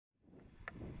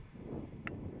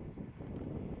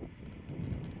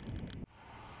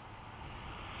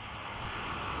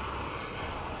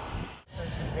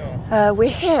We're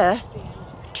here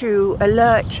to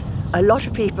alert a lot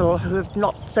of people who have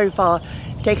not so far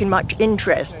taken much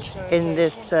interest in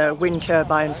this wind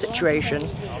turbine situation,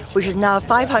 which is now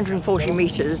 540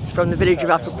 metres from the village of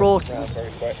Upper Broughton.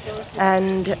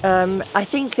 And I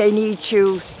think they need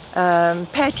to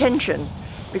pay attention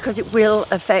because it will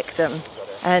affect them.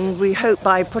 And we hope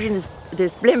by putting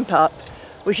this blimp up,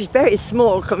 which is very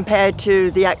small compared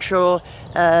to the actual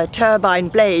turbine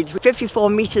blades, 54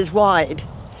 metres wide.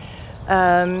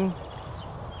 And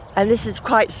this is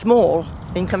quite small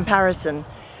in comparison.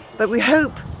 But we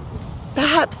hope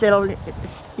perhaps they'll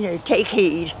take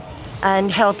heed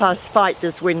and help us fight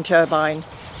this wind turbine,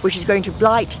 which is going to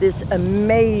blight this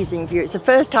amazing view. It's the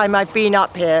first time I've been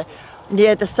up here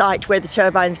near the site where the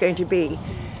turbine is going to be.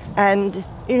 And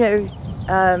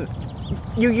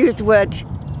you use the word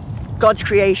God's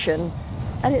creation,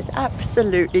 and it's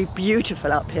absolutely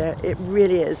beautiful up here. It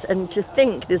really is. And to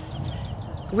think this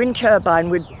wind turbine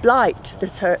would blight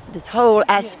this whole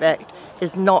aspect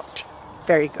is not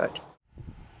very good.